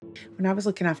when I was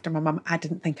looking after my mum, I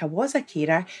didn't think I was a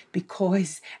carer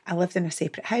because I lived in a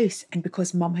separate house and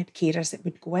because mum had carers that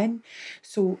would go in.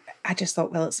 So I just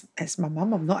thought, well, it's my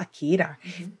mum, I'm not a carer.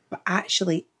 But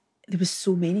actually, there was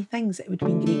so many things. It would have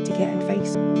been great to get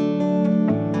advice.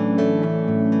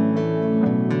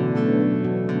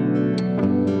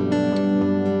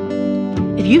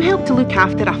 If you help to look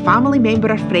after a family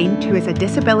member or friend who has a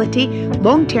disability,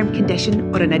 long-term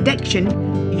condition or an addiction,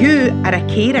 you are a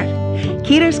carer.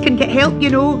 Carers can get help,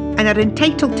 and are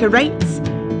entitled to rights.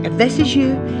 If this is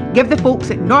you, give the folks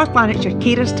at North Lanarkshire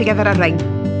Carers Together a ring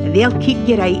and they'll keep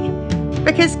you right.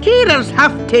 Because carers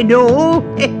have to know.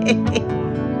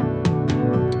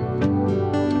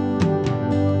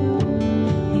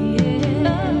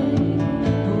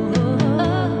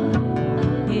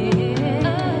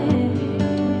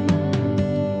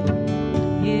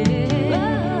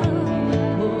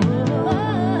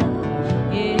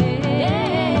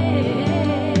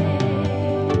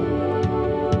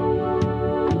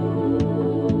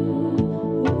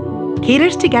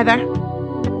 Carers Together,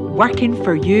 working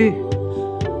for you.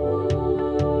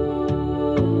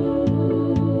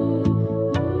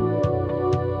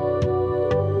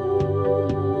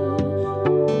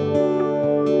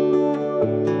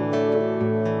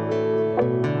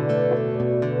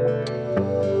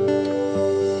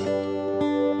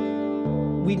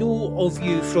 We know of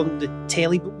you from the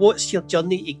telly, but what's your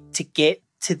journey to get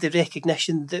to the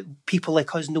recognition that people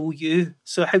like us know you?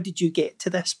 So how did you get to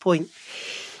this point?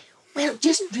 Well,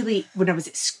 just really, when I was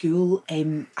at school,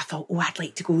 I thought, I'd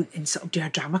like to go and sort of do a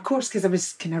drama course because I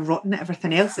was kind of rotten at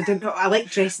everything else. I didn't know, I like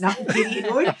dressing up and carrying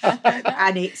on.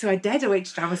 And so I did. I went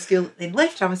to drama school, then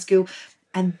left drama school,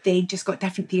 and then just got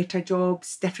different theatre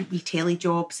jobs, different wee telly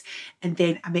jobs. And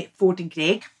then I met Ford and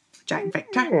Greg, Jack and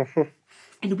Victor.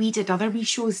 And we did other wee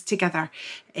shows together.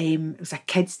 It was a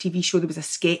kids' TV show. There was a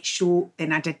sketch show.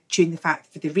 Then I did Tune the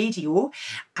Fact for the radio.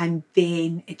 And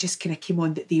then it just kind of came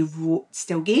on that they wrote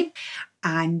Still Game.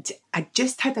 And I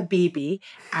just had a baby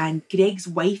and Greg's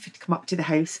wife had come up to the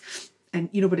house. And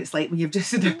you know what it's like when you've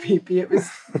just had a baby. It was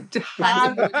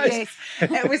hard. Yes,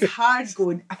 it was hard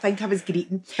going. I think I was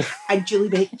greeting. And Julie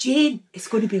went, Jane, it's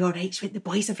going to be all right. She went, the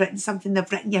boys have written something. They've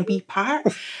written you a wee part.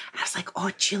 And I was like, oh,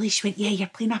 Julie. She went, yeah, you're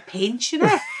playing a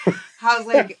pensioner. I was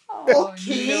like,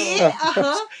 okay.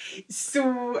 No.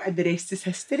 So, and the rest is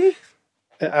history.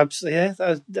 Absolutely,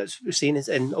 yeah. That's what we're saying.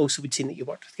 And also we'd seen that you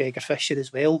worked with Gregor Fisher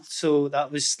as well. So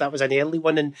that was an early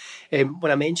one. And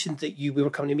when I mentioned that we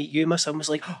were coming to meet you, my son was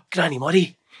like, Granny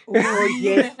Murray. Oh,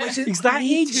 yeah. Which is that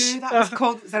age. Too. That was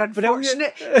called, it's an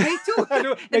unfortunate title. I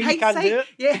know, in hindsight.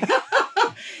 Yeah.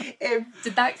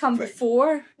 Did that come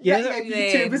before? Yeah,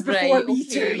 Me Too was before Me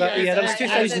Too. That was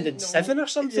 2007 or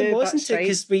something, wasn't it?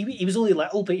 Because he was only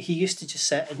little, but he used to just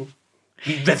sit and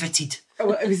be riveted.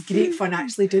 Oh, it was great fun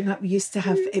actually doing that. We used to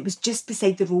have, it was just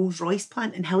beside the Rolls Royce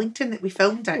plant in Hillington that we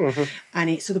filmed it.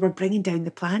 And so they were bringing down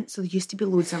the plant, so there used to be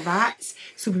loads of rats,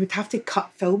 so we would have to cut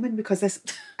filming because this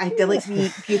idyllic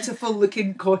beautiful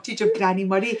looking cottage of Granny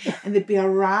Murray, and there'd be a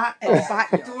rat at the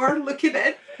back door looking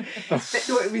in. But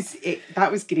no,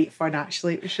 that was great fun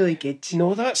actually. It was really good.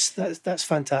 No, that's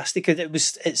fantastic.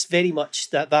 It's very much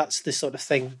that's the sort of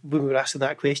thing when we were asking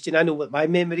that question. I know what my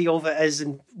memory of it is,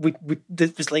 and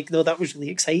it was like, no, that was really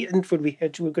exciting when we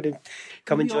heard you were going to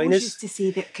come and join us. We always used to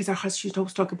say that because she used to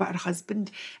always talk about her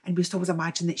husband, and we used to always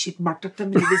imagine that she'd murdered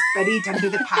him and he was buried under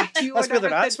the patio. That's where the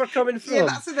rats were coming from. Yeah,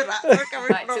 that's where the rats were coming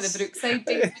back from. To the Brookside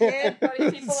days. Yeah,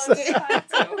 bury people under the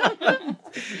patio.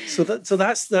 So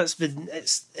that's been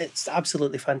it's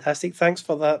absolutely fantastic. Thanks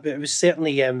for that. But it was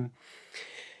certainly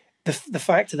the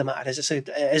fact of the matter is, it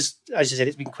is, as you said,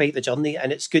 it's been quite the journey,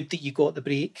 and it's good that you got the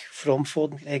break from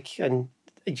Ford and Greg, and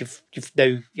you're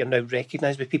now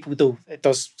recognised by people. Though it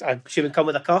does, I'm sure, come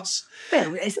with a curse.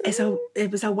 Well,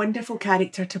 it was a wonderful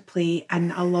character to play,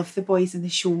 and I love the boys in the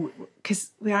show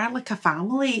because we are like a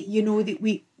family. That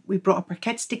we brought up our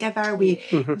kids together. We,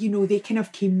 they kind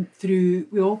of came through.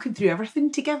 We all came through everything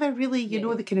together. Really,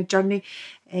 the kind of journey.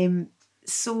 I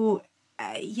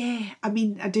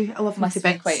mean, I love them Must to have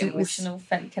been bits. quite emotional,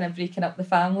 kind of breaking up the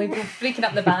family, breaking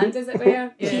up the band, as it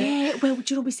were. Yeah. Well, do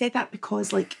you know we said that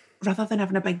because rather than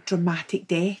having a big dramatic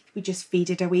death, we just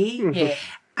faded away. Yeah.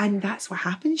 And that's what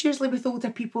happens usually with older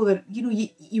people that,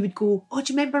 you would go, oh,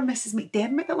 do you remember Mrs.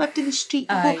 McDermott that lived in the street?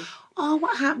 Go, oh,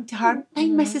 what happened to her?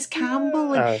 Mrs.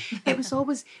 Campbell. And it was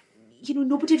always,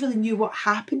 nobody really knew what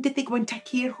happened. Did they go into a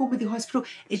care home or the hospital?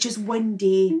 It's just one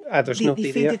day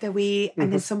they faded away,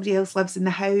 and then somebody else lives in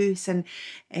the house. And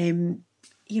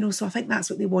so I think that's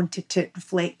what they wanted to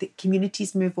reflect, that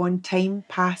communities move on, time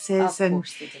passes, Of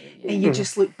course they do, yeah. and you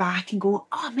just look back and go,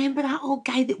 oh, remember that old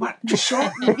guy that worked in the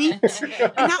shop in the Reeds?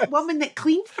 And that woman that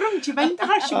cleaned for him, do you mind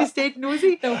her? She was dead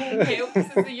nosy. The home helps,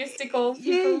 as they used to call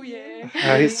people, yeah.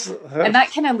 And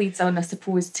that kind of leads on, I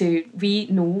suppose, to, we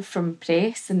know from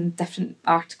press and different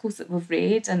articles that we've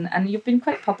read, and you've been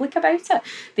quite public about it,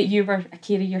 that you were a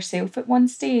carer yourself at one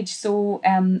stage. So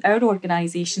our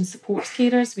organisation supports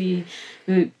carers. We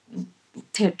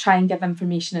try and give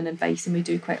information and advice, and we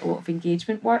do quite a lot of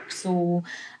engagement work. So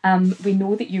we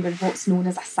know that you were what's known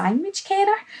as a sandwich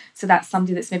carer. So that's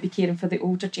somebody that's maybe caring for the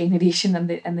older generation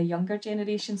and the younger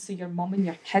generation. So your mum and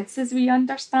your kids, as we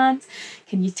understand.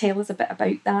 Can you tell us a bit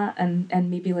about that, and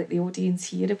maybe let the audience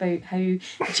hear about how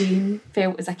Jane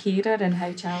felt as a carer and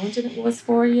how challenging it was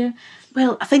for you?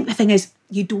 Well, I think the thing is,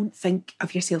 you don't think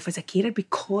of yourself as a carer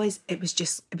because it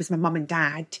was my mum and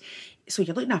dad. So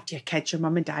you're looking after your kids, your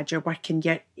mum and dad, you're working,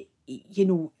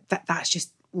 that's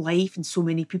just life, and so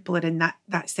many people are in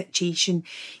that situation.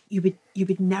 You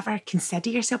would never consider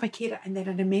yourself a carer. And then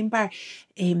I remember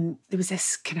there was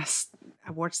this kind of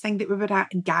awards thing that we were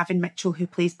at, and Gavin Mitchell, who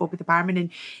plays Bobby the barman,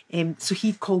 and so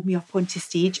he called me up onto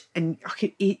stage, and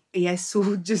he is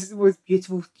so just the most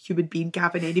beautiful human being,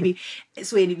 Gavin, anyway.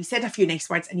 So anyway, he said a few nice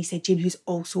words, and he said, Jane, who's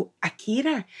also a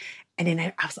carer. And then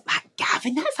I was like,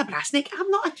 Gavin, that's a brass neck.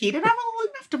 I'm not a carer. I'm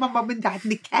looking after my mum and dad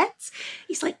and the kids.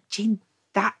 He's like, Jane,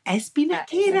 that is being a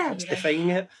carer. it's defining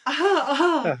it.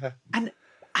 And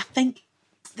I think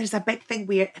there's a big thing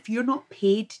where if you're not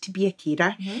paid to be a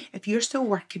carer, if you're still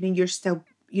working and you're still,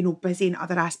 busy in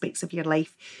other aspects of your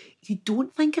life, you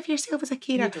don't think of yourself as a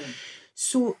carer.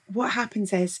 So what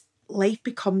happens is life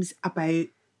becomes about,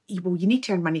 well, you need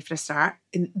to earn money for a start,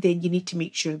 and then you need to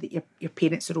make sure that your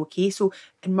parents are okay. So,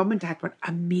 and mum and dad were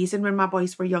amazing when my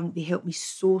boys were young. They helped me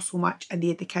so much, and they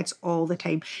had the kids all the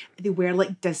time. They were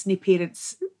like Disney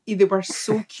parents. They were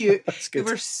so cute. They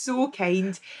were so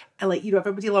kind. And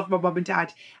everybody loved my mum and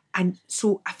dad. And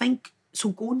so I think,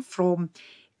 going from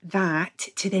that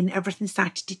to then everything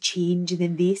started to change, and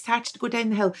then they started to go down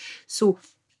the hill. So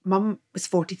Mum was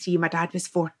 43, my dad was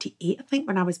 48, I think,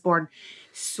 when I was born.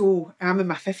 So I'm in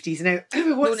my 50s now.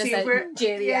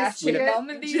 Geriatric mum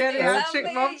these days.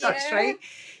 Geriatric mum, that's right.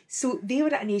 So they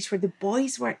were at an age where the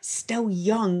boys were still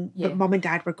young, but mum and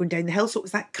dad were going down the hill. So it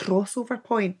was that crossover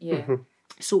point. Yeah.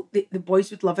 So the boys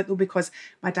would love it though, because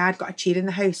my dad got a chair in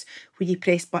the house where you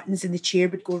press buttons and the chair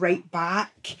would go right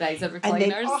back. Riser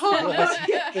recliners.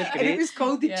 And it was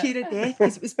called the chair of death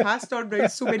because it was passed on around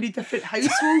so many different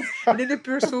households, and then the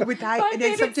poor soul would die. And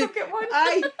then sometimes,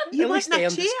 you want a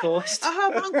chair? My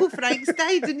Uncle Frank's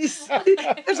died, and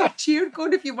there's a chair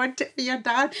going if you want it for your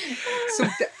dad. So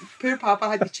poor Papa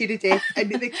had the chair of death,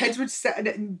 and the kids would sit in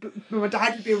it, and my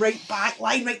dad would be lying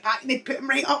right back, and they'd put him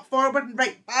right up forward and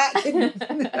right back.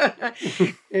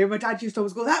 My dad used to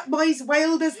always go, that boy's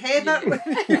wild as heather, when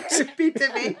he should be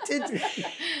demented.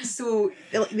 So,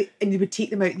 and they would take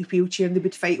them out in the wheelchair, and they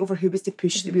would fight over who was to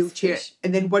push the wheelchair.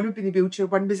 And then one would be in the wheelchair,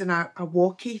 one was in a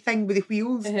walkie thing with the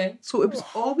wheels. So it was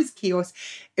always chaos.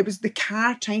 It was the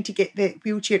car trying to get the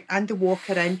wheelchair and the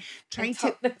walker in, trying to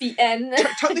tuck the feet in.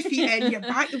 Tuck the feet in, your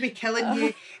back will be killing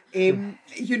you.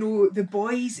 The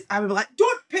boys, I would be like,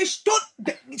 don't push, don't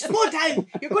slow down.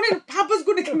 Papa's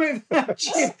going to come out of that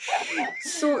chair.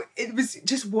 So it was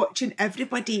just watching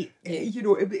everybody.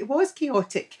 It was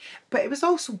chaotic, but it was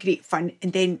also great fun.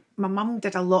 And then my mum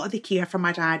did a lot of the care for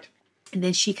my dad. And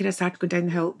then she kind of started going down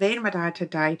the hill. Then my dad had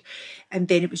died, and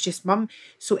then it was just mum.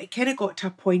 So it kind of got to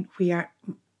a point where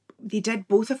they did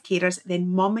both of carers. Then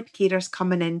mum had carers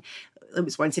coming in. It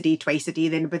was once a day, twice a day.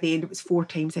 Then by the end, it was 4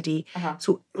 times a day.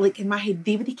 So, in my head,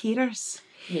 they were the carers.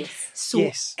 Yes. So,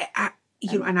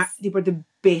 they were the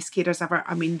best carers ever.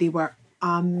 I mean, they were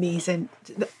amazing.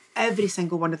 Every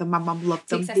single one of them, my mum loved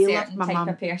them. Takes they a loved my certain mum.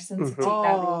 type of person to take that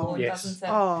role on, doesn't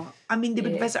it? I mean, they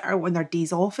would visit her on their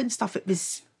days off and stuff. It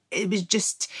was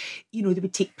just, they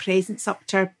would take presents up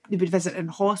to her. They would visit in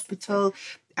hospital.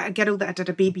 A girl that I did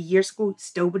a baby years ago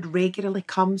still would regularly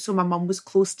come, so my mum was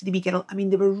close to the wee girl. I mean,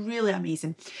 they were really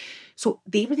amazing. So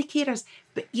they were the carers,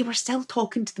 but you were still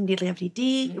talking to them nearly every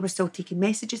day. You were still taking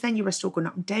messages in. You were still going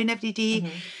up and down every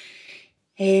day.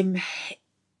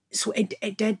 So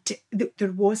it did.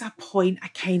 There was a point, I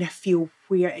kind of feel,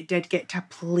 where it did get to a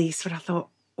place where I thought,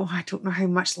 I don't know how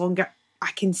much longer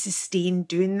I can sustain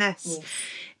doing this,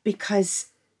 because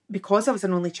I was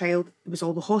an only child, it was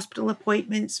all the hospital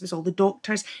appointments, it was all the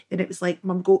doctors. Then it was like,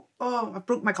 Mum go, I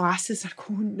broke my glasses. I'd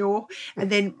go, no. And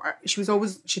then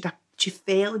she'd she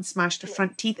fell and smashed her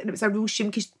front teeth, and it was a real shame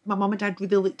because my mum and dad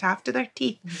really looked after their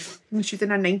teeth. And she was in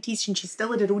her 90s and she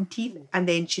still had her own teeth, and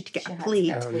then she'd get a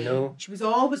plate. Oh no. She was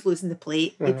always losing the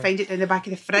plate. You'd find it in the back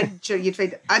of the fridge, or you'd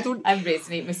find it. I'm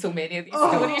resonating with so many of these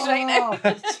stories right now.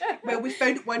 Well, we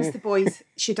found it once, the boys,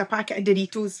 she had a packet of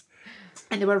Doritos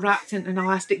and they were wrapped in an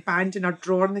elastic band in our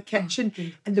drawer in the kitchen,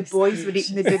 and the boys were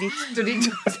eating the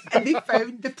Doritos and they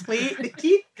found the plate, the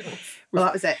key. Well,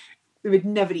 that was it. They would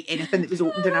never eat anything that was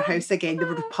opened in our house again. They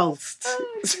were repulsed.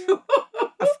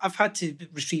 I've had to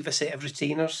retrieve a set of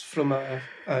retainers from a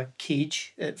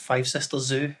cage at Five Sisters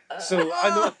Zoo. So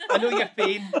I know your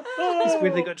pain. It's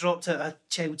where they got dropped out of a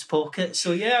child's pocket.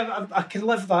 So yeah, I can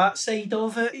live that side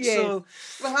of it. Yes. So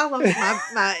well, I loved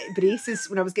my braces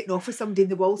when I was getting off with somebody in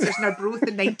the Walters in Arbroath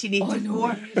in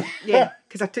 1984. Yeah,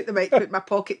 because I took them out to put in my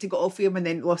pocket to get off with them and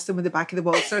then lost them in the back of the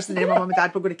Walters, and then my mum and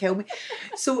dad were going to kill me.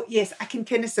 So yes, I can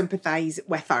kind of sympathise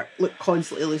with her,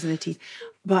 constantly losing the teeth.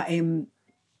 But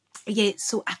yeah,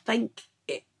 so I think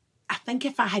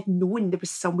if I had known there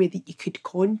was somewhere that you could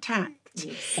contact,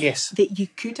 yes, that you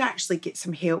could actually get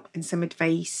some help and some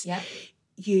advice. Yeah.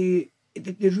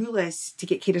 The rule is to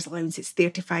get carers allowance, it's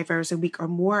 35 hours a week or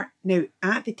more. Now,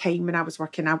 at the time when I was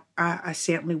working, I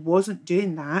certainly wasn't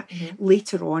doing that.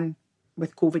 Later on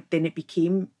with COVID, then it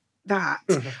became that.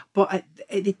 But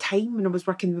at the time when I was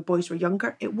working, the boys were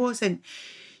younger, it wasn't.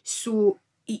 So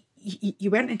you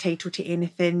weren't entitled to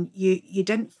anything. You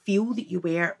didn't feel that you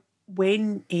were.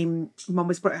 When Mum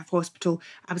was brought out of hospital,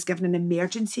 I was given an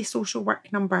emergency social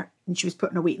work number, and she was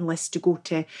put on a waiting list to go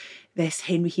to this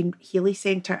Henry Healy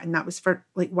Centre, and that was for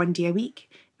like 1 day a week.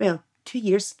 Well, 2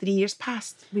 years, 3 years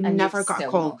passed. We And never you've got a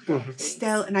still call. not got it.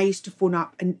 Still, and I used to phone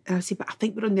up and I would say, but I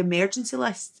think we're on the emergency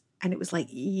list. And it was like,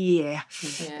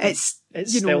 it's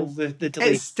still the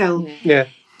delay. It's still. Yeah.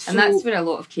 And that's where a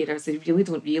lot of carers, they really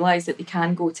don't realise that they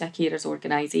can go to a carers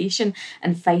organisation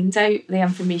and find out the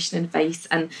information and advice,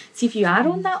 and see if you are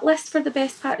on that list for the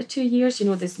best part of 2 years.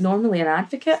 There's normally an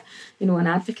advocate, an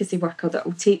advocacy worker that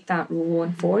will take that role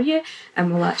on for you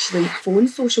and will actually phone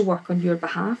social work on your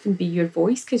behalf and be your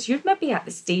voice, because you're maybe at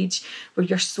the stage where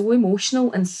you're so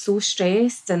emotional and so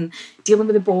stressed and dealing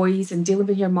with the boys and dealing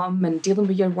with your mum and dealing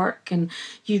with your work, and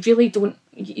you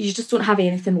just don't have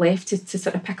anything left to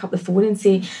sort of pick up the phone and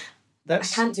say, I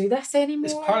can't do this anymore.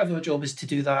 It's part of our job is to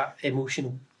do that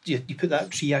emotional. You put that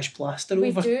triage plaster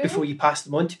over before you pass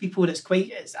them on to people, and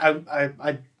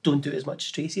I don't do it as much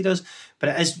as Tracy does, but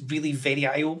it is really very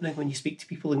eye opening when you speak to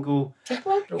people and go,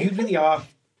 you really are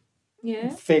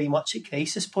very much at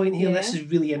crisis point here. This is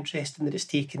really interesting that it's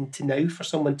taken to now for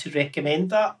someone to recommend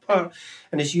that part.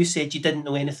 And as you said, you didn't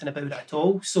know anything about it at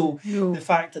all. So the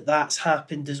fact that that's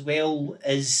happened as well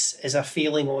is a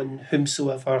failing on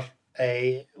whomsoever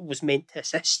was meant to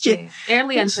assist you.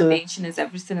 Early intervention is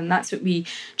everything, and that's what we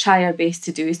try our best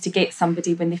to do, is to get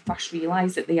somebody when they first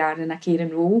realise that they are in a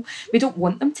caring role. We don't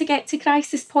want them to get to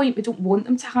crisis point. We don't want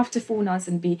them to have to phone us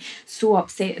and be so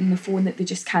upset on the phone that they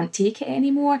just can't take it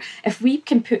anymore. If we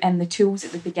can put in the tools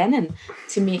at the beginning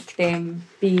to make them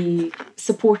be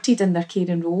supported in their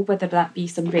caring role, whether that be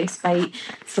some respite,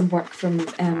 some work from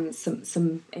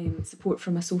some support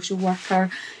from a social worker,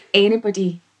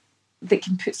 anybody that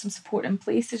can put some support in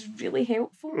place is really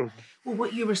helpful. Well,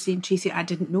 what you were saying, Tracy, I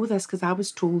didn't know this because I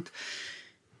was told,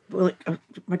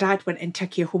 my dad went into a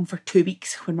care home for 2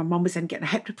 weeks when my mum was in getting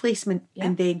a hip replacement,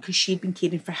 and then because she'd been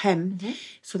caring for him,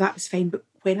 so that was fine. But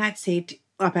when I'd said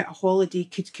about a holiday,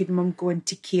 could mum go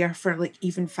into care for like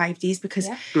even 5 days, because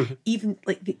even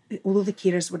like although the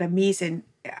carers were amazing,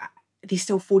 they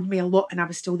still phoned me a lot and I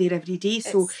was still there every day.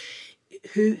 So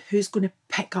who's going to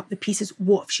pick up the pieces?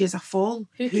 What if she has a fall?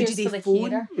 Who do they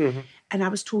phone? And I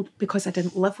was told, because I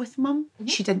didn't live with mum,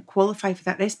 she didn't qualify for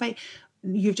that respite.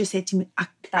 You've just said to me,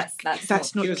 that's not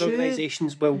Carers true.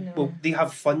 organisations will they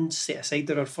have funds set aside.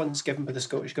 There are funds given by the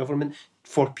Scottish Government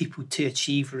for people to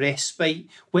achieve respite,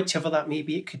 whichever that may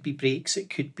be. It could be breaks, it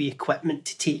could be equipment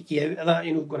to take you out of that.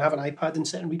 Go and have an iPad and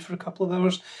sit and read for a couple of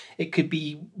hours. It could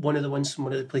be one of the ones from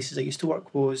one of the places I used to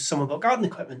work was someone bought garden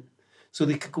equipment, so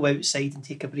they could go outside and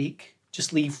take a break,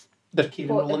 just leave their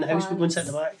caring role in the house, but go and sit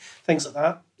in the back, things like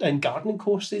that, and gardening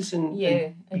courses and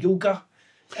yoga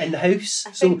in the house.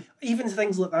 So even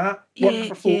things like that work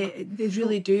for folk. Yeah, they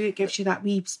really do. It gives you that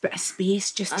wee bit of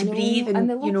space just to breathe. And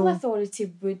the local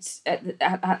authority would, at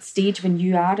that stage when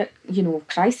you are at,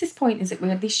 crisis point, is it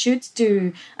where they should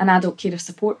do an adult carer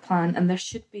support plan, and there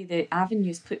should be the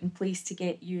avenues put in place to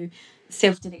get you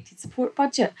self-directed support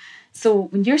budget. So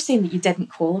when you're saying that you didn't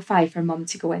qualify for mum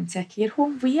to go into a care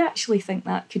home, we actually think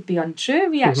that could be untrue.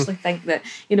 We actually think that,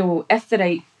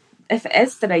 if if it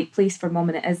is the right place for mum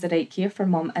and it is the right care for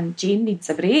mum, and Jane needs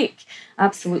a break,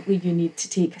 absolutely you need to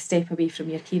take a step away from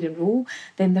your caring role,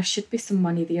 then there should be some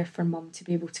money there for mum to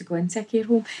be able to go into a care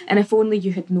home. And if only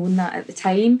you had known that at the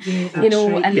time, Yeah, you know,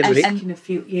 right. and kind of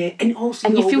feel, and also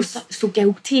and you feel so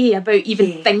guilty about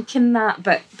even thinking that,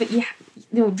 but yeah,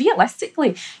 you know,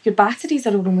 realistically, your batteries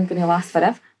are only going to last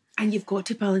forever. And you've got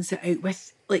to balance it out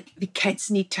with, like, the kids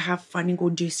need to have fun and go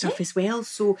and do stuff as well.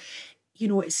 So, you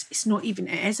know, it's not even,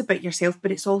 it is about yourself,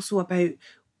 but it's also about,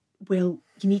 well,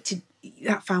 you need to,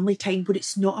 that family time, but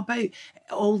it's not about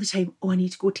all the time, oh, I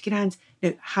need to go to Gran's.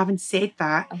 Now, having said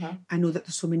that, I know that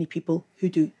there's so many people who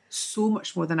do so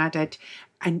much more than I did.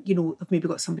 And, you know, they've maybe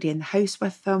got somebody in the house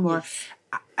with them, or,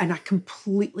 and I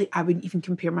wouldn't even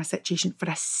compare my situation for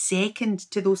a second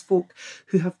to those folk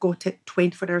who have got it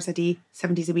 24 hours a day,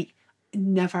 7 days a week.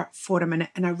 Never for a minute.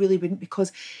 And I really wouldn't,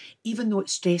 because even though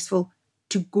it's stressful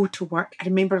to go to work, I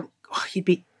remember, I'd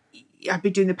be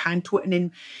doing the panto, and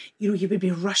then, you know, you would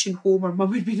be rushing home, or mum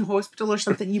would be in the hospital or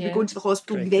something. You'd be going to the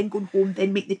hospital, then going home,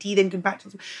 then make the tea, then going back to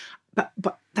the hospital.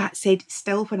 But that said,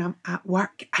 still when I'm at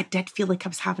work, I did feel like I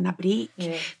was having a break,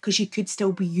 because you could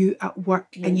still be you at work,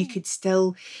 and you could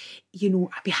still, you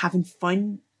know, be having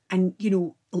fun. And, you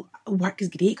know, work is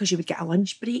great because you would get a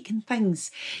lunch break and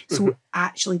things. So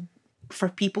actually, for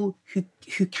people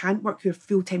who can't work, who are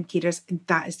full-time carers, and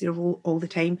that is their role all the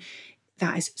time,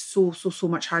 that is so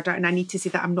much harder. And I need to say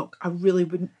that I really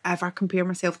wouldn't ever compare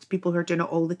myself to people who are doing it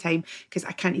all the time, because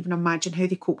I can't even imagine how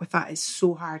they cope with that. It's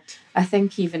so hard. I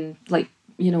think even, like,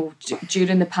 you know,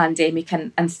 during the pandemic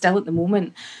and still at the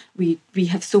moment, we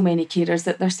have so many carers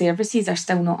that their services are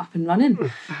still not up and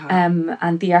running,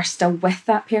 and they are still with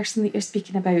that person that you're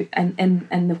speaking about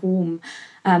in the home,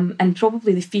 and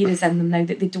probably the fear is in them now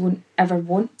that they don't ever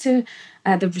want to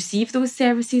either receive those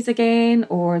services again,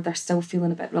 or they're still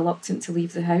feeling a bit reluctant to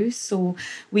leave the house. So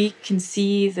we can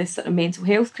see this sort of mental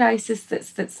health crisis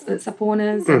that's upon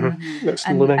us,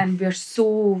 and we're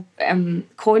so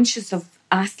conscious of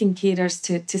asking carers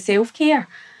to self-care,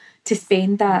 to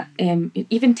spend that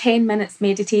even 10 minutes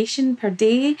meditation per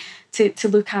day to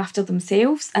look after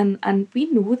themselves, and we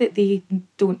know that they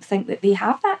don't think that they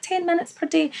have that 10 minutes per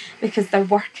day, because they're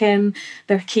working,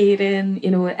 they're caring, you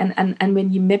know, and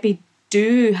when you maybe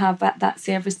do have that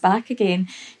service back again,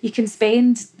 you can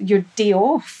spend your day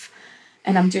off.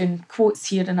 And I'm doing quotes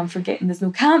here, and I'm forgetting there's no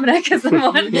camera because I'm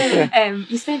on.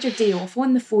 You spend your day off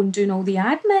on the phone doing all the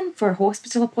admin for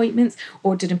hospital appointments,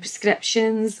 ordering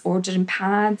prescriptions, ordering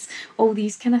pads, all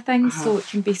these kind of things. So it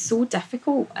can be so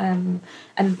difficult. And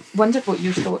wondered what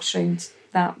your thoughts around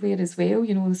that were as well.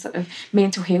 You know, the sort of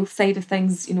mental health side of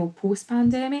things, you know,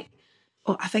 post-pandemic.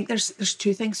 Well, I think there's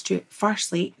two things to it.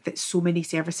 Firstly, that so many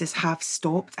services have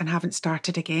stopped and haven't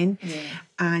started again.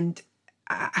 And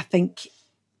I think,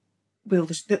 well,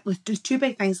 there's two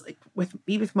big things, like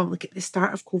with mum, like at the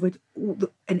start of COVID,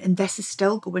 and this is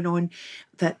still going on,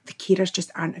 that the carers just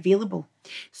aren't available.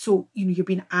 So, you know, you're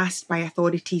being asked by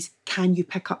authorities, can you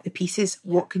pick up the pieces?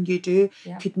 What can you do?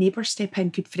 Could neighbours step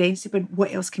in? Could friends step in?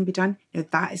 What else can be done? Now,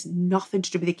 that is nothing to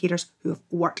do with the carers who have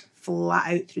worked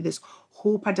flat out through this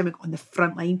whole pandemic on the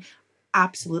front line.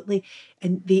 Absolutely.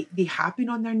 And they have been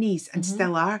on their knees and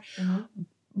still are.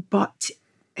 But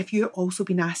if you're also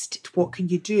being asked, what can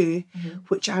you do,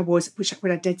 which I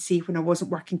did say when I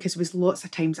wasn't working, because there was lots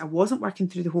of times I wasn't working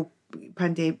through the whole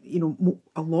pandemic, you know,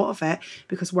 a lot of it,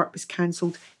 because work was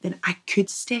cancelled, then I could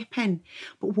step in.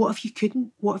 But what if you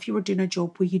couldn't? What if you were doing a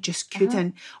job where you just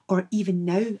couldn't? Or even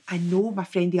now, I know my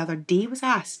friend the other day was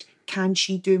asked, can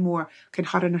she do more? Can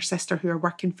her and her sister, who are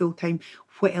working full-time,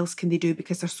 what else can they do,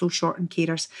 because they're so short on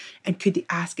carers? And could they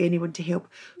ask anyone to help?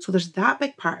 So there's that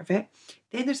big part of it.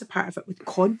 Then there's a part of it with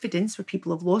confidence, where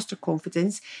people have lost their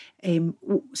confidence,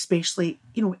 especially,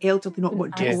 you know, elderly, not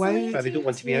wanting to go out. They don't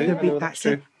want to be out. That's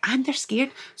it. And they're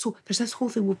scared. So there's this whole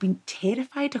thing, we've been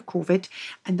terrified of COVID,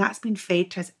 and that's been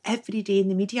fed to us every day in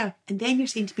the media. And then you're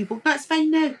saying to people, no, it's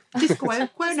fine now. Just go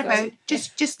out, go out and about.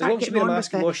 Just start getting on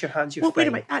with it. Wash your hands, you're fine. Wait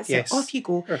a minute, that's it. Off you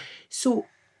go. Sure.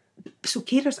 So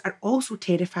carers are also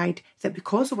terrified that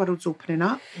because the world's opening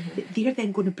up, that they're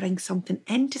then going to bring something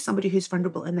into somebody who's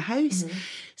vulnerable in the house.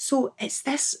 So it's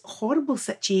this horrible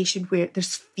situation where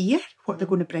there's fear, what they're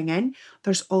going to bring in.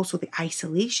 There's also the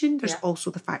isolation. There's also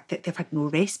the fact that they've had no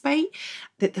respite,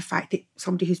 that the fact that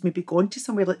somebody who's maybe gone to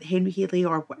somewhere like the Henry Haley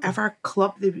or whatever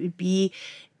club there would be,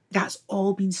 that's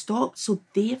all been stopped. So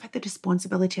they've had the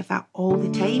responsibility of that all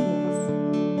the time.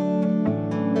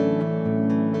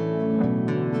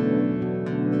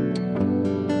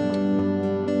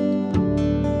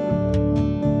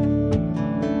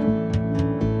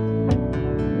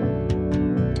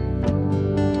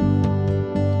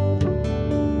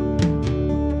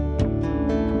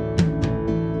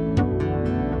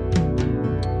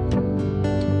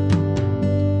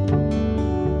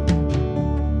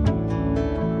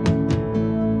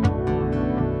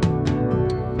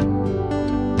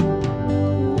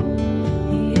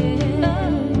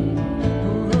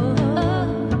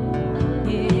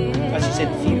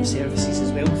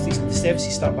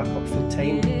 services start back up full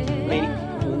time, many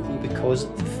people won't go because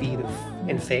of the fear of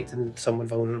infecting someone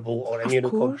vulnerable or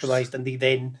immunocompromised,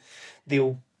 and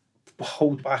they'll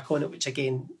hold back on it, which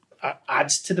again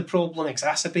adds to the problem,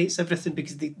 exacerbates everything,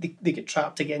 because they get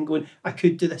trapped again going, I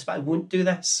could do this but I won't do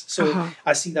this. So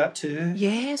I see that too.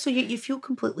 Yeah, so you feel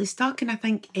completely stuck. And I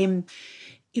think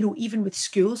even with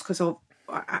schools, because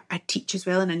I teach as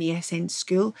well in an ASN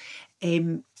school,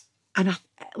 and I,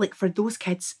 like, for those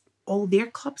kids, all their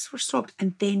clubs were stopped,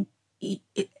 and then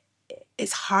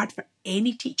it's hard for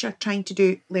any teacher trying to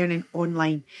do learning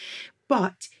online.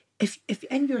 But if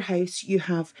in your house you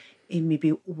have maybe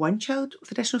one child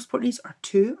with additional support needs, or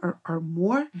two or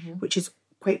more, which is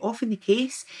quite often the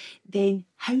case, then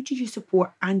how do you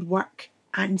support and work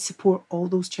and support all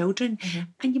those children?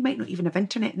 And you might not even have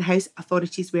internet in the house.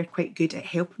 Authorities were quite good at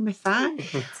helping with that.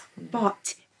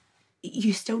 But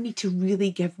you still need to really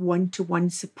give one-to-one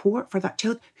support for that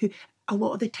child, who a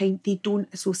lot of the time they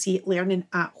don't associate learning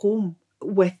at home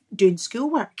with doing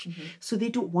schoolwork. So they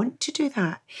don't want to do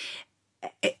that.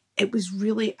 It was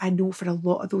really, I know for a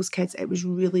lot of those kids, it was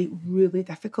really, really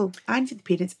difficult, and for the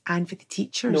parents and for the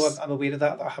teachers. No, I'm aware of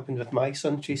that. That happened with my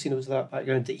son. Tracy knows that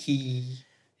background, that he's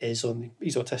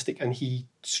autistic, and he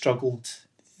struggled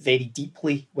very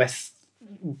deeply with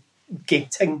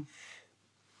getting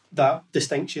that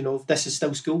distinction of, this is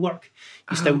still schoolwork,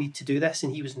 you still need to do this.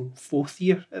 And he was in 4th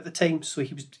year at the time, so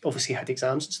he was obviously had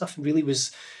exams and stuff, and really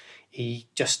was, he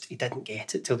didn't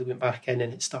get it till they went back in,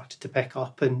 and it started to pick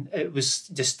up, and it was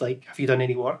just like, have you done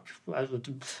any work? I don't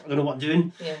know what I'm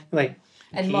doing. Like,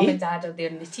 and mum and dad are there,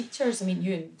 and the teachers, I mean,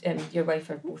 you and your wife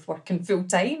are both working full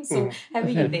time, so how are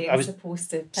you then supposed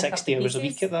to pick 60 up the hours pieces? a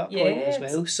week at that point as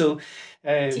well. So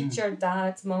teacher,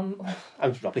 dad, mum.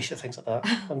 I'm rubbish at things like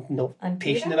that. I'm not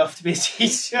patient enough to be a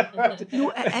teacher.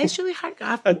 No, it is really hard.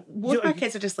 Both of my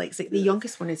kids are dyslexic. The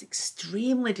youngest one is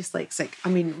extremely dyslexic. I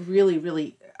mean, really,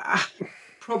 really,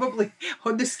 probably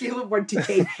on the scale of 1 to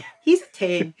 10, he's a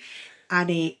 10.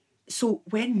 And so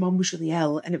when mum was really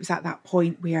ill, and it was at that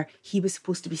point where he was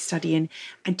supposed to be studying,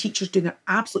 and teachers doing their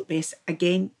absolute best,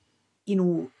 again,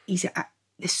 he's at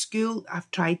the school I've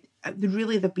tried,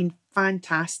 they've been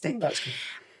fantastic. That's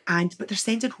good. But they're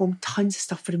sending home tons of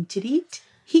stuff for him to read.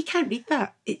 He can't read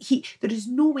that. There is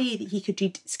no way that he could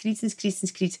read screeds and screeds and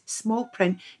screeds, small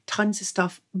print, tons of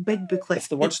stuff, big booklets. If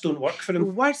the words don't work for him.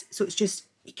 The words, so it's just,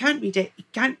 he can't read it, he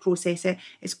can't process it,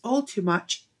 it's all too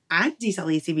much. And he's a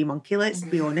lazy wee monkey, let's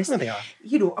be honest. Well, they are.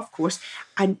 Of course.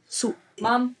 And so...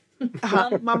 Mum.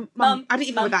 Mum, I don't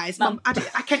even know what that is. Mum, I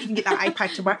can't even get that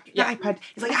iPad to work. The iPad,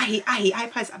 it's like, I hate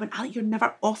iPads. I went, Alec, you're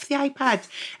never off the iPad.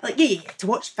 Like, yeah, to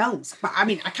watch films. But I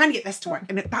mean, I can't get this to work,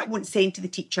 and that won't send to the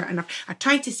teacher. And I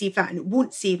tried to save that, and it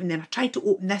won't save. And then I tried to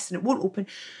open this, and it won't open.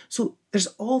 So there's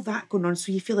all that going on.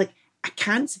 So you feel like, I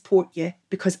can't support you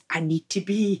because I need to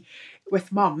be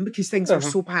with mum because things are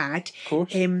so bad. Of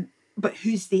course. But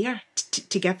who's there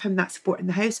to give him that support in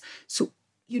the house? So,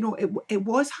 it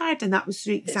was hard, and that was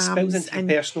through exams. It spills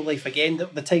into personal life again.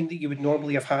 The time that you would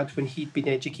normally have had when he'd been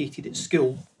educated at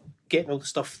school, getting all the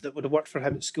stuff that would have worked for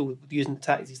him at school, using the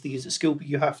tactics they use at school, but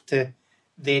you have to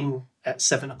then at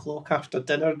 7:00 after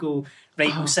dinner go,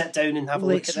 right, we'll sit down and have a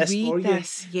look at this for you.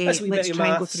 Let's a wee bit of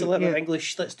maths, a little bit of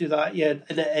English, let's do that. Yeah,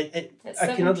 and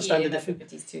I can understand the difference.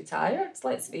 Everybody's too tired,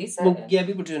 let's face it. Well, yeah,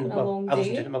 we were doing, I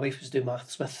wasn't doing it, my wife was doing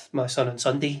maths with my son on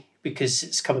Sunday, because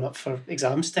it's coming up for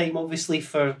exams time, obviously,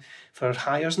 for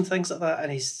hires and things like that,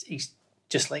 and he's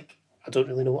just like, I don't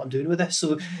really know what I'm doing with this.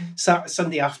 So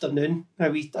Sunday afternoon, I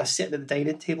was sitting at the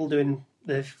dining table doing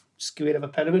the square of a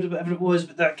pyramid or whatever it was,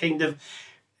 but that kind of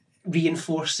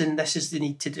reinforcing this is the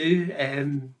need to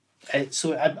do.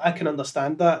 So I can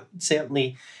understand that,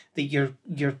 certainly, that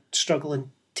you're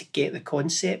struggling to get the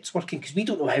concepts working, because we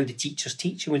don't know how the teachers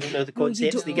teach, and we don't know the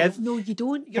concepts they give. No, you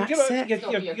don't. You're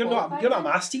not a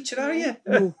maths teacher, are you?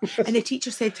 No. And the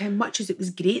teacher said to him, much as it was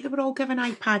great they were all given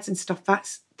iPads and stuff,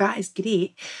 that is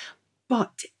great,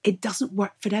 but it doesn't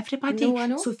work for everybody. No, I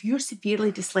know. So if you're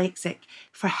severely dyslexic,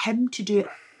 for him to do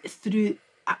it through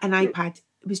an iPad,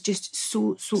 it was just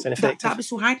so that was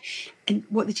so hard. And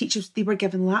what the teachers, they were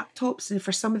given laptops, and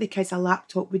for some of the kids a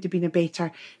laptop would have been a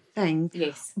better thing.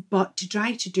 Yes. But to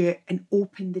try to do it and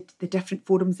open the different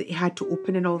forums that he had to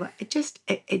open and all that, it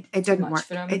didn't work.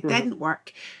 It didn't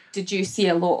work. Did you see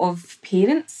a lot of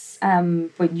parents when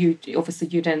you're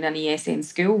in an ESN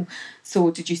school? So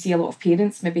did you see a lot of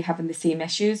parents maybe having the same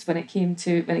issues when it came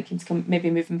to maybe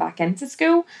moving back into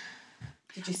school?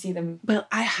 Did you see them? Well,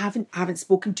 I haven't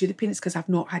spoken to the parents because I've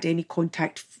not had any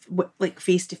contact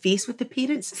face to face with the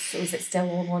parents. So is it still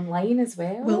all online as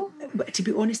well? Well, but to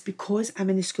be honest, because I'm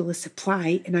in the school of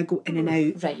supply and I go in and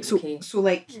out. Right. So okay. So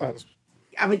like,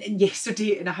 I went in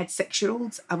yesterday and I had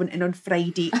 6-year-olds. I went in on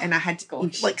Friday and I had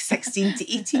like 16 to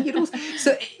 18-year-olds.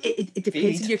 So it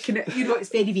depends on your kind of, it's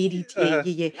very varied.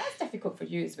 Yeah. That's difficult for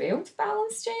you as well to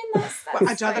balance, Jane. That's Well,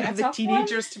 I'd rather have the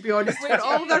teenagers, to be honest, for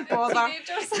all their bother.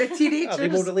 The teenagers. Are they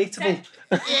more relatable?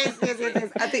 Yes.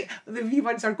 I think the wee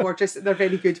ones are gorgeous. They're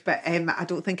very good, but I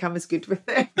don't think I'm as good with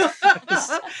them.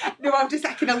 No, I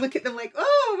kind of look at them like,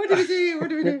 oh, what do we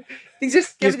do? They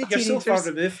just give the teenagers. You're so far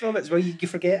removed from it as well. You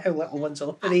forget how little ones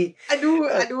operate. I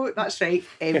know. That's right.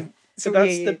 So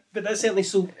but that's certainly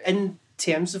so. In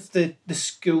terms of the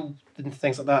school and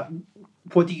things like that,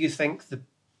 what do you think?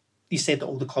 You said that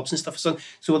all the clubs and stuff. So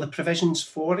are the provisions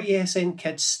for ESN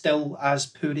kids still as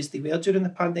poor as they were during the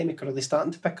pandemic, or are they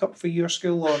starting to pick up for your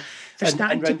school, or and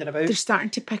round and about? They're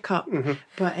starting to pick up,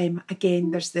 but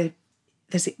again, there's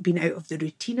been out of the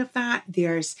routine of that.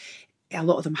 There's a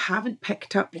lot of them haven't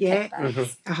picked up yet.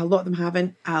 A lot of them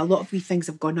haven't. A lot of wee things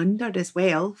have gone under as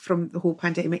well from the whole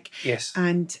pandemic. Yes.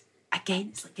 And again,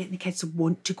 it's like getting the kids to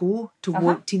want to go, to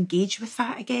want to engage with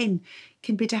that again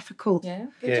can be difficult. Yeah.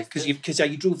 Because you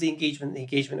drove the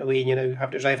engagement away and you now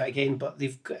have to drive it again, but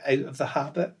they've got out of the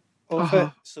habit of it.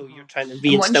 So you're trying to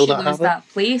reinstill that habit. Once you lose that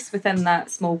place within that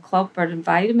small club or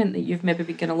environment that you've maybe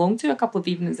been going along to a couple of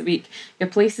evenings a week, your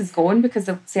place is gone because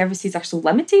the services are so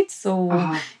limited. So,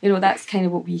 that's kind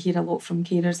of what we hear a lot from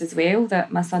carers as well,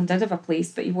 that my son did have a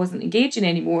place, but he wasn't engaging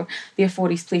anymore. Therefore,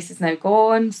 his place is now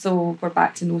gone. So we're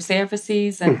back to no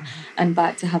services and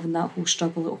back to having that whole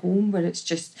struggle at home where it's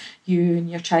just you and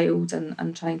your child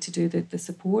and trying to do the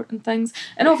support and things.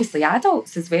 And obviously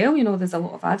adults as well. There's a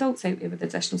lot of adults out there with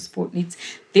additional support needs.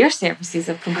 Their services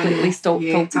have completely stopped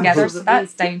altogether. So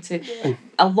that's down to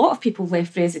a lot of people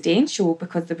left residential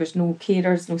because there was no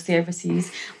carers, no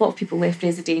services. A lot of people left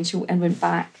residential and went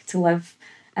back to live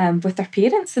with their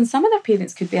parents, and some of their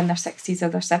parents could be in their 60s or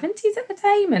their 70s at the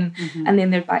time, and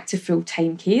then they're back to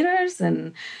full-time carers,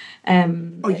 and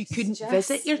or you couldn't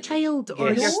visit your child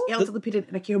or your elderly parent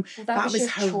in a care home. Well, that was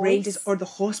horrendous. Choice. Or the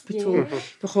hospital.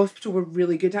 The hospital were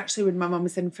really good actually. When my mum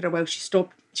was in for a while, she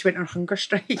went on hunger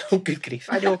strike. Oh, good grief.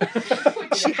 I know.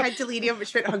 She had delirium, but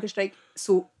she went on hunger strike.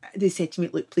 So they said to me,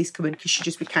 look, please come in,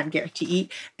 because we can't get her to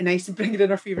eat. And I used to bring her in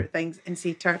her favourite things and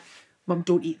say to her, Mum,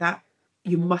 don't eat that.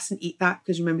 You mustn't eat that,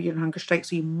 because remember you're on hunger strike,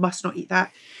 so you must not eat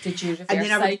that. Did you reverse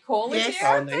psychology? Yes.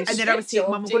 Oh, nice. And then I would say,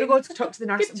 Mum, I'm going to go to talk to the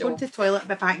nurse. I'm going to the toilet. I'll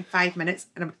be back in 5 minutes.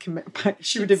 And I would commit back.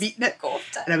 She would have eaten it.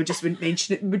 And I would just wouldn't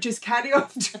mention it and would just carry on.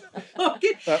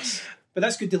 But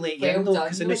that's good to let you know,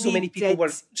 because I know so many people were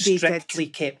strictly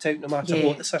kept out no matter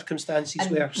what the circumstances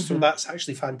were. So that's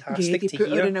actually fantastic to hear. They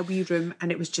put her in a wee room,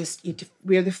 and it was just, you had to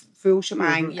wear the full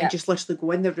shebang and just literally go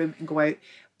in the room and go out.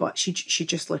 But she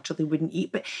just literally wouldn't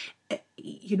eat. But, they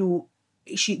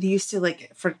used to,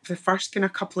 like, for the first kind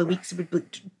of couple of weeks, they would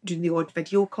be doing the odd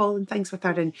video call and things with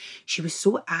her, and she was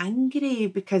so angry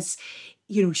because,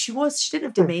 she didn't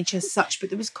have dementia as such, but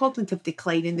there was cognitive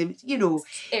decline, and there was,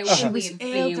 she was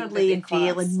elderly and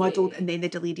frail and muddled, and then the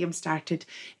delirium started,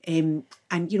 and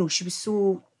she was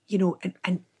so,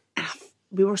 and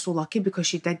we were so lucky because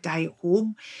she did die at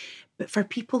home. But for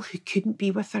people who couldn't be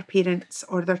with their parents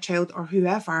or their child or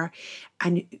whoever,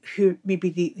 and who maybe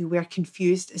they were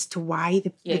confused as to why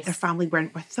their family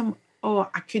weren't with them,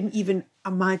 I couldn't even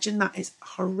imagine that. It's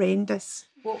horrendous.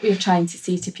 What we're trying to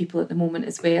say to people at the moment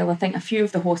as well, I think a few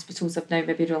of the hospitals have now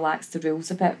maybe relaxed the rules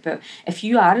a bit, but if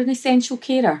you are an essential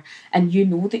carer and you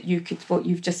know that you could, what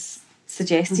you've just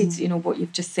suggested, what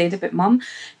you've just said about Mum,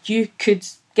 you could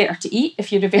get her to eat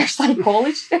if you reverse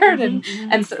psychology her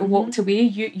and sort of walked away.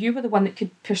 You were the one that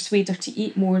could persuade her to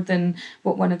eat more than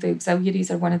what one of the auxiliaries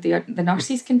or one of the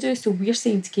nurses can do. So we're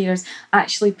saying to carers,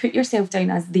 actually put yourself down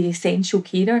as the essential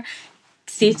carer.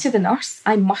 Say to the nurse,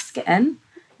 I must get in.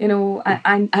 I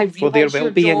realise your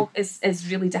job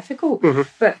is really difficult,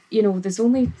 but there's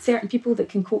only certain people that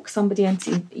can coax somebody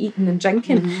into eating and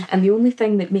drinking, and the only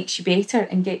thing that makes you better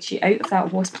and gets you out of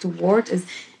that hospital ward is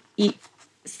eat,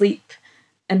 sleep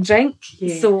and drink.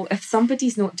 So if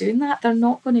somebody's not doing that, they're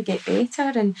not going to get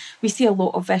better. And we see a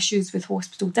lot of issues with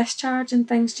hospital discharge and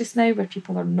things just now, where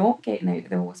people are not getting out of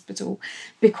the hospital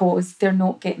because they're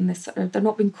not getting this, they're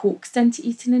not being coaxed into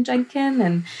eating and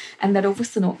drinking, and they're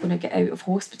obviously not going to get out of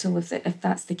hospital if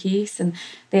that's the case. And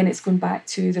then it's going back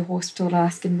to the hospital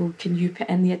asking, well, can you put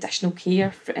in the additional care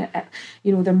for,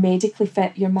 they're medically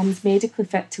fit, your mum's medically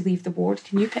fit to leave the ward,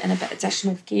 can you put in a bit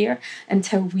additional care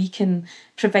until we can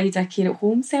provide a care at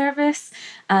home service?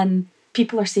 And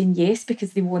people are saying yes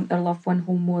because they want their loved one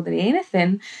home more than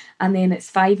anything, and then it's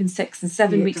 5 and 6 and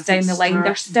 7 weeks down the line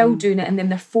they're still doing it, and then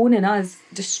they're phoning us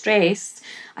distressed,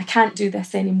 I can't do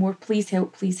this anymore, please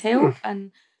help.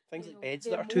 And Things You like know, beds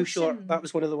the that are too short. emotion. That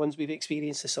was one of the ones we've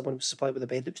experienced, as someone was supplied with a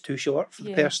bed that was too short for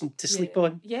the Yeah, person to sleep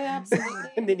on. Yeah, absolutely.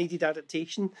 And they needed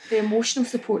adaptation. The emotional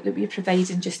support that we're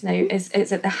providing just now is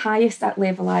at the highest that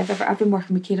level I've been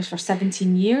working with carers for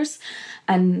 17 years,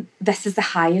 and this is the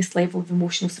highest level of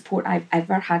emotional support I've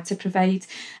ever had to provide.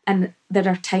 And there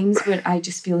are times where I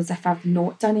just feel as if I've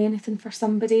not done anything for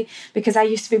somebody, because I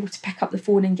used to be able to pick up the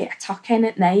phone and get a tuck in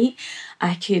at night.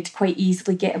 I could quite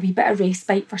easily get a wee bit of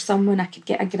respite for someone. I could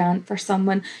get a grant for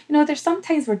someone. You know, there's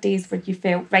sometimes were days where you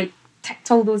felt, right,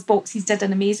 ticked all those boxes, did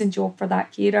an amazing job for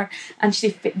that carer, and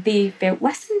they felt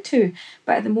listened to.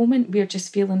 But at the moment, we're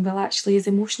just feeling, well, actually, is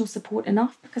emotional support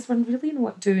enough? Because we're really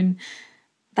not doing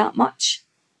that much.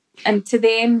 And to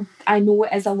them, I know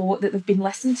it is a lot that they've been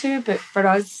listened to, but for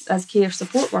us as care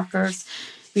support workers,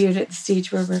 we're at the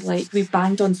stage where we're like, we've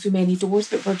banged on so many doors,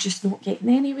 but we're just not getting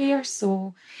anywhere.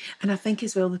 So, And I think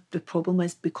as well, the problem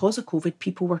is because of COVID,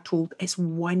 people were told it's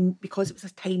one, because it was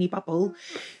a tiny bubble.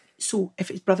 So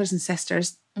if it's brothers and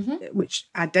sisters, which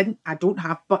I don't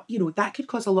have, but you know, that could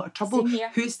cause a lot of trouble. Same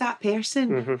here. Who's that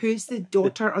person? Who's the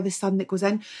daughter or the son that goes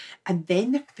in? And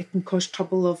then they can cause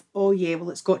trouble of, oh yeah, well,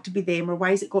 it's got to be them, or why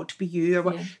has it got to be you? Or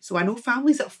what? Yeah. So I know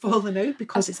families that have fallen out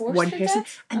because Of it's course one they person.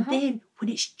 did. And then when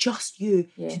it's just you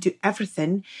Yeah. to do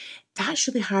everything, that's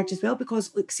really hard as well,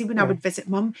 because like, see, when I would visit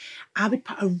mum, I would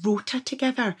put a rota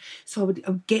together. So I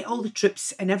would get all the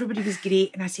troops and everybody was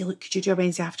great, and I'd say, look, could you do a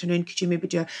Wednesday afternoon, could you maybe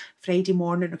do a Friday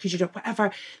morning, or could you do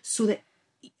whatever, so that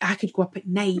I could go up at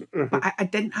night. But I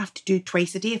didn't have to do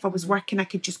twice a day. If I was working, I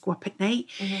could just go up at night.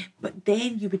 But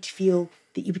then you would feel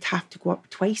that you would have to go up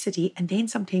twice a day, and then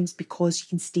sometimes because you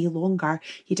can stay longer,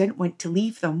 you didn't want to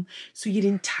leave them, so your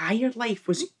entire life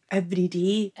was every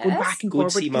day going back and Go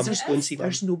and forward, see mum, because go and see mum.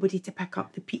 there's nobody to pick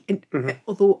up the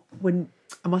although when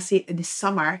I must say in the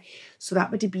summer, so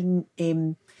that would have been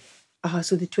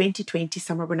so the 2020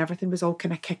 summer, when everything was all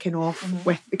kind of kicking off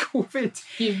with the COVID.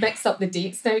 You've mixed up the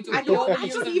dates now, don't I you? know, I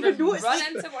don't even know. Run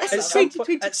into one It's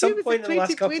another. At some point in the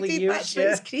last couple of years, That's right,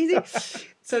 it's crazy.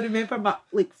 So I remember my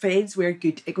friends were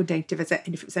good at going down to visit,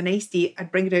 and if it was a nice day,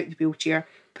 I'd bring her out in the wheelchair,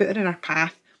 put her in her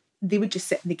path. They would just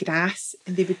sit in the grass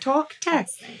and they would talk to her.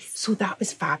 That's nice. So that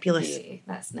was fabulous. Yeah,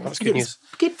 that's nice. That's And good it news.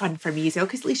 was good fun for me as well,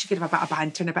 because at least you could have a bit of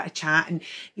banter and a bit of chat, and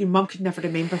your mum could never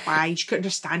remember why. She couldn't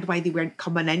understand why they weren't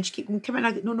coming in. She kept going, come in.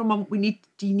 I go, no, mum,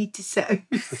 do you need to sit out?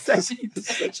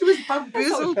 She was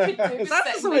bamboozled.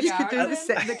 That's all you could do, was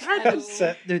sit in the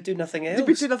garden. They would do nothing else. They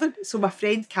would do nothing. So my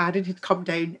friend Karen had come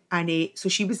down, and so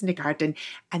she was in the garden,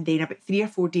 and then about 3 or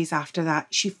 4 days after that,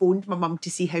 she phoned my mum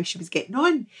to see how she was getting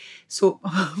on. So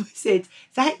my mum said, is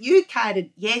that you,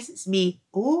 Karen? Yes, it's me.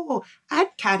 Oh, I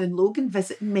had Karen Logan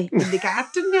visiting me in the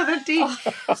garden the other day.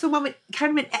 So Mum went,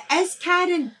 Karen went, it is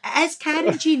Karen. It is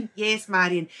Karen, Jean. Yes,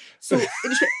 Marion. So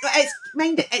and she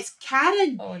went, it's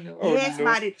Karen. Oh no. Yes, no.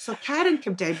 Marion. So Karen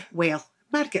came down. Well,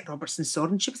 Margaret Robertson saw her,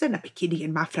 and she was in a bikini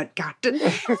in my front garden.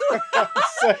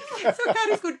 So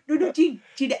Karen's going, no, Jean,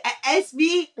 it is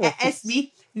me. It is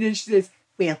me. And then she says,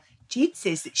 well, Jane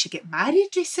says that she got married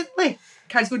recently.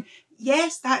 Karen's going,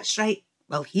 yes, that's right.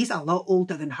 Well, he's a lot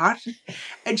older than her.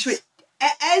 And she went,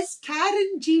 it is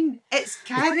Karen, Jean. It's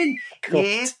Karen.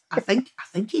 Yeah, I think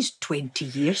he's 20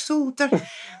 years older.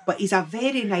 But he's a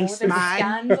very nice there's a man.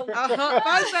 scandal.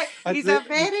 That's right. He's a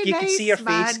very you nice could see her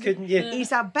man. face, couldn't you?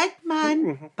 He's a big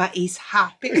man, but he's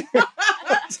happy.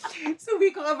 So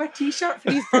we got him a t-shirt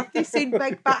for his birthday saying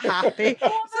big but happy. So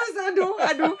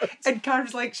I know. And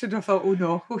Karen's like, should have thought, oh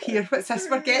no, here, what's this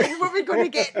we're getting? What are we going to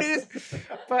get now?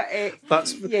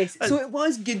 But yes, so it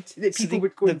was good that people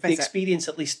would go and the visit. experience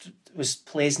at least was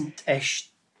pleasant-ish.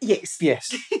 Yes.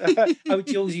 Yes. I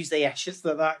would always use the ish. It's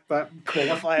that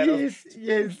qualifier.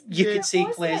 Yes. You could say It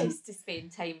was pleasant. nice to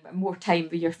spend more time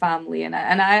with your family, and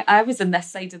I was in this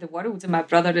side of the world, and my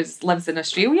brother lives in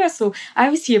Australia, so I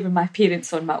was here with my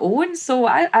parents on my own. So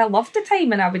I loved the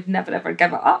time, and I would never ever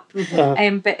give it up.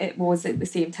 But it was at the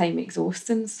same time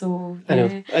exhausting. So I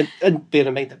know, and bear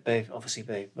in mind that obviously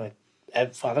my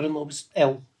father-in-law was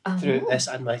ill through this,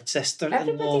 and my sister-in-law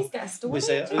Everybody's got a story. was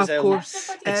Of ill. course.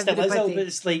 It still is ill, Everybody. but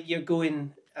it's like you're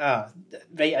going, right,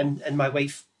 and my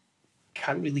wife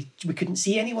we couldn't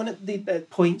see anyone at the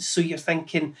points, so you're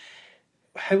thinking,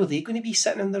 how are they going to be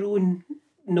sitting on their own,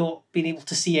 not being able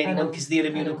to see anyone because they're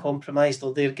immunocompromised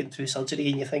or they're getting through surgery,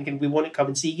 and you're thinking, we want to come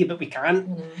and see you, but we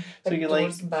can't. So you're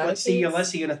like, let's see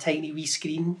you on a tiny wee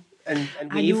screen and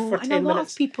wave for 10 and a lot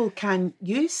minutes. of people can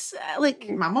use, like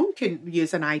my mum couldn't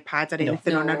use an iPad or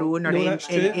anything on her own or that's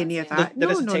true. any of that.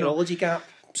 There is a technology gap,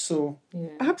 so...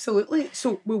 Absolutely.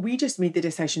 So, we just made the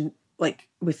decision, like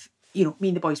with, me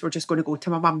and the boys were just going to go to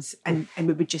my mum's and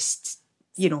we would just,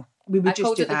 we would I just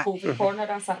called do it the that. COVID corner.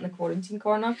 I sat in the quarantine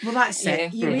corner. Well, that's Yeah.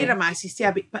 it. You wear a mask, you stay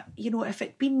a bit. But, you know, if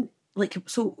it'd been like,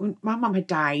 so when my mum had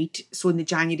died, so in the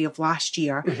January of last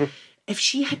year, if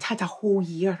she had had a whole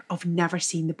year of never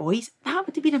seeing the boys, that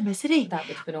would have been a misery. That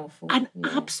would have been awful. An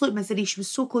absolute misery. She was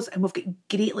so close, and we've got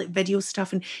great like video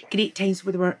stuff and great times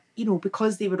where they were, you know,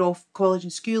 because they were off college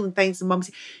and school and things, and mum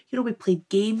said, you know, we played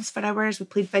games for hours, we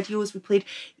played videos, we played,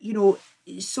 you know,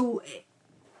 so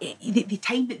the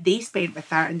time that they spent with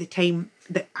her and the time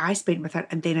that I spent with her,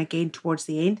 and then again towards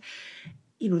the end,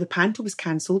 you know, the panto was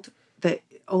cancelled, that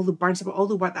all the burns about all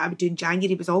the work that I would do in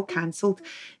January was all cancelled.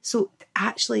 So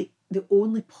actually the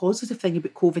only positive thing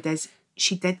about COVID is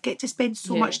she did get to spend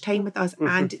so much time with us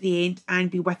and at the end and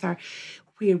be with her,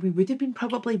 where we would have been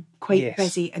probably quite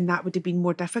busy and that would have been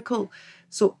more difficult.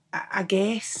 So I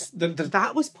guess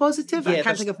that was positive. I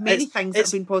can't think of many things that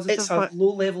have been positive. It's a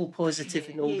low-level positive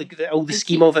in all the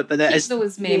scheme of it, but keep it is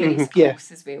those memories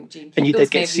close as well, Jane. Keep and you those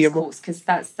did get to see memories close,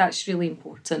 because that's really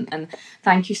important. And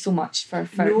thank you so much for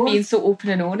being so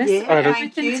open and honest about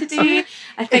everything today.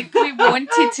 I think we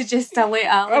wanted to just let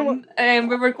Alan.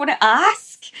 We were going to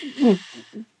ask.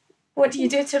 What do you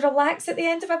do to relax at the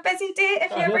end of a busy day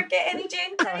if you ever get any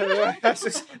Jane time?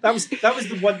 that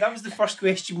was the first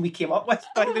question we came up with.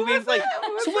 By the way, like,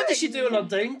 so what does she do on her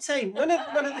downtime? None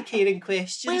of the caring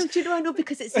questions. Well, do you know, I know,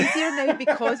 because it's easier now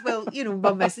because, well, you know,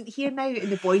 mum isn't here now and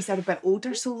the boys are a bit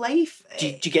older, so life do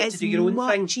you get to do your own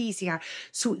thing? Much easier.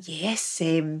 So yes,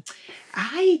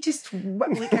 I just,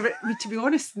 like, to be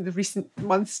honest, in the recent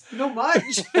months, not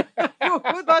much.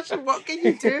 What can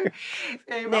you do?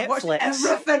 I watched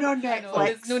everything on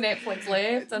Netflix. There's no Netflix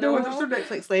left. No, there's no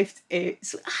Netflix left.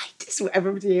 So I just what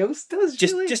everybody else does.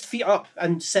 Just feet up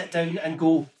and sit down and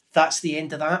go, that's the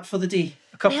end of that for the day.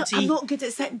 A cup of tea. I'm not good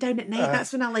at sitting down at night.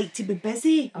 That's when I like to be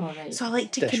busy. Oh, right. So I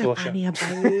like to kind of banny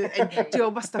about and do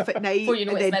all my stuff at night. Before you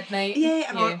know it's midnight.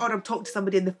 Yeah, or I'm talking to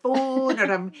somebody on the phone,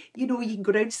 or I'm, you know, you can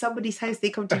go round to somebody's house, they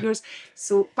come to yours.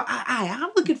 So, but I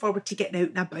am looking forward to getting out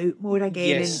and about more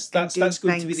again. Yes, and that's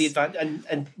going to be the advantage.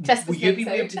 And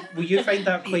will you find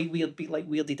that quite weird, be like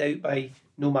weirded out by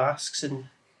no masks and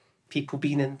people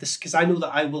being in this? Because I know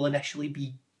that I will initially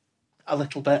be a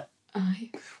little bit.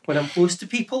 When I'm close to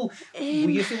people, will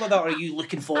you feel like that, or are you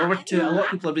looking forward to it? A lot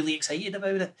of people are really excited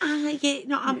about it.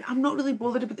 I'm not really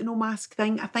bothered about the no mask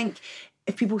thing. I think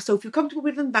if people still feel comfortable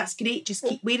wearing them, that's great. Just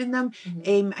keep wearing them.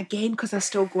 Again, because I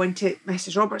still go into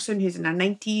Mrs. Robertson, who's in her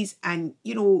 90s, and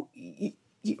you know,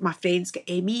 my friends get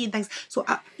ME and things. So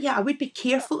I would be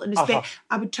careful and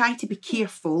I would try to be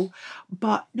careful,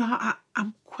 but no,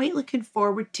 I'm quite looking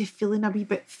forward to feeling a wee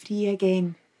bit free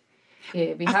again.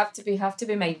 Yeah, we have to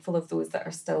be mindful of those that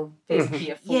are still very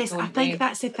fearful. Yes, I think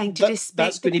that's the thing, to respect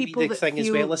that's the going to people be the thing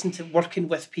as well, isn't it? Working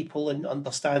with people and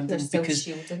understanding, because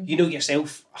shielding. You know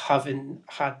yourself, having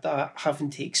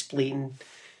to explain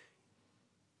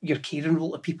your caring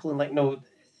role to people, and like, no,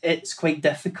 it's quite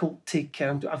difficult to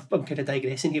kind of, I'm kind of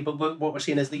digressing here, but what we're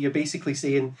saying is that you're basically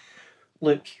saying,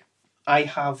 look,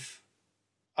 I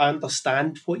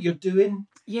understand what you're doing,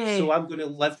 so I'm going to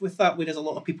live with that, whereas a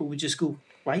lot of people would just go,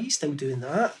 why are you still doing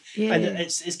that? Yeah. And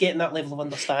it's getting that level of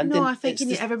understanding. No, I think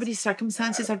everybody's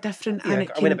circumstances are different. Yeah,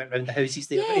 and I went a bit round the houses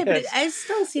there. Yeah, but it is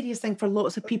still a serious thing for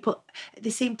lots of people. At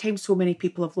the same time, so many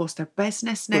people have lost their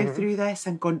business now through this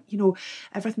and gone, you know,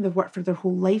 everything they've worked for their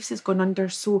whole lives has gone under.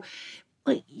 So,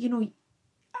 like, you know,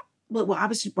 well, I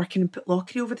was working in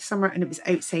Putlockery over the summer and it was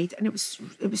outside and it was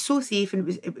so safe and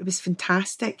it was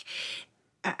fantastic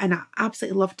and I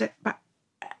absolutely loved it. But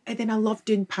and then I loved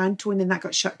doing panto, and then that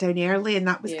got shut down early, and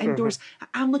that was indoors.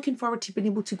 I'm looking forward to being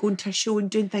able to go into a show and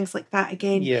doing things like that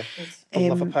again. Yeah, I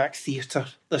love a packed theatre.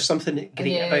 There's something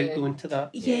great about going to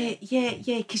that. Yeah,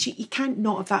 because you can't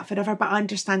not have that forever, but I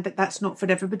understand that that's not for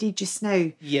everybody just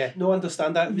now. Yeah, no, I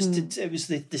understand that. It was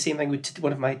the same thing with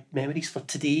one of my memories for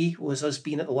today was us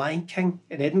being at the Lion King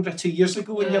in Edinburgh 2 years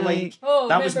ago, and you're like,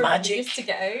 that was magic. Used to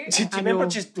get out. Do you remember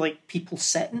just like people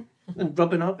sitting and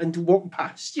rubbing up and walking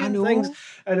past you and things,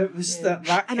 and it was that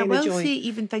kind of joy. And I will say,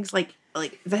 even things like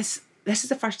this is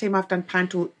the first time I've done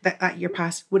panto that year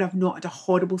past where I've not had a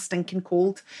horrible stinking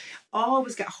cold. I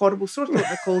always get a horrible sore throat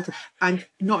with a cold, and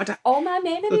not had all my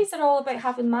memories are all about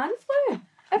having man flu.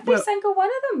 Every single one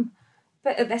of them.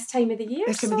 But at this time of the year,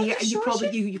 and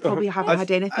you probably haven't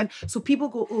had anything. So people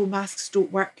go, "Oh, masks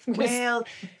don't work." Well,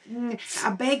 I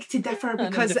beg to differ,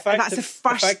 because that's the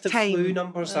first fact that time. flu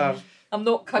numbers are I'm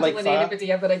not cuddling Like that.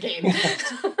 anybody ever again.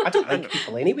 I don't like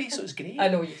people anyway, so it's great. I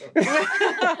know you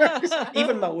don't.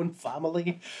 Even my own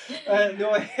family.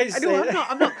 No, it's, I know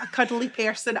I'm not a cuddly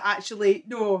person actually.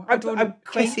 No, I don't. I'm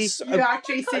quite Tracy, you are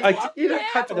Tracy. I- You're a I know,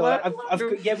 cuddler. I've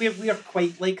got, yeah, we're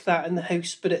quite like that in the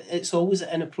house, but it's always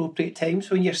at inappropriate times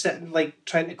when you're sitting like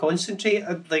trying to concentrate.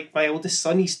 Like my oldest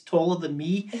son, he's taller than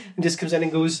me, and just comes in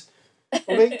and goes,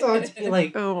 "All right, Dad." You're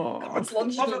like, Oh, As long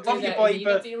as you don't love do you, that boy, on a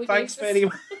but daily thanks basis. very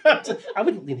much. I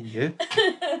wouldn't lean on you.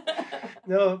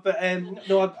 No, but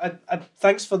no. I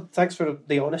thanks for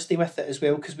the honesty with it as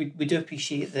well, because we do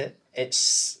appreciate that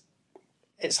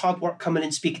it's hard work coming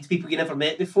and speaking to people you never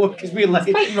met before, because we're like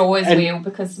It's quite raw as well,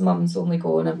 because Mum's only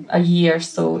gone a year,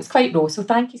 so it's quite raw. So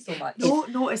thank you so much.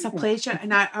 No, it's a pleasure,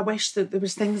 and I wish that there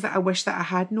was things that I wish that I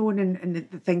had known, and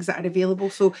the things that are available.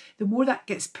 So the more that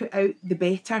gets put out, the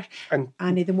better, and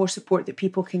the more support that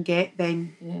people can get,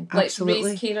 then Let's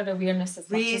absolutely raise carer awareness as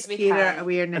much raise as we carer can.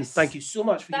 awareness. And thank you so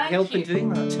much for your Thank help in you. doing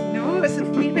that. No, it's a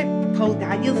weird bit Paul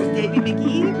Daniels and Debbie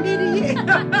McGee.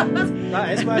 That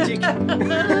is magic.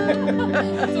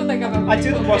 I don't think I've ever I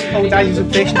do the worst Paul Daniels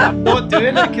impression. I'm not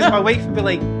doing it because my wife would be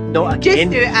like, "Not Just again."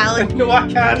 do it, Alan. No, I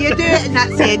can't. You do it, and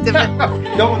that's the end of it.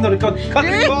 No, I'm not a god. Cut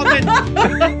the recording.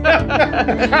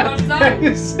 I'm sorry.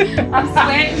 I'm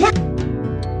sweating.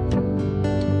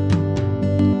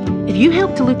 If you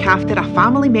help to look after a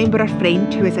family member or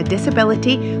friend who has a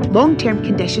disability, long-term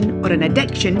condition or an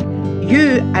addiction,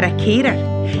 you are a carer.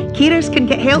 Carers can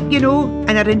get help, you know,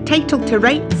 and are entitled to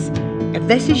rights. If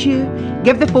this is you,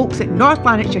 give the folks at North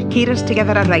Lanarkshire Carers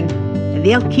Together a ring, and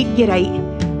they'll keep you right.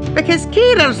 Because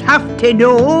carers have to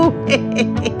know.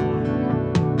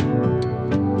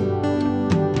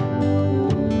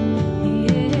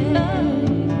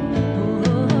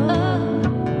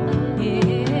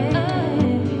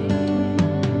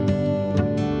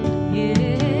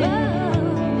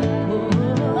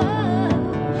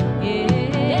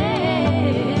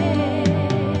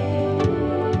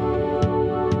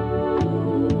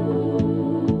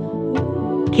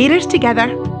 Carers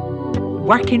Together,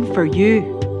 working for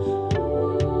you.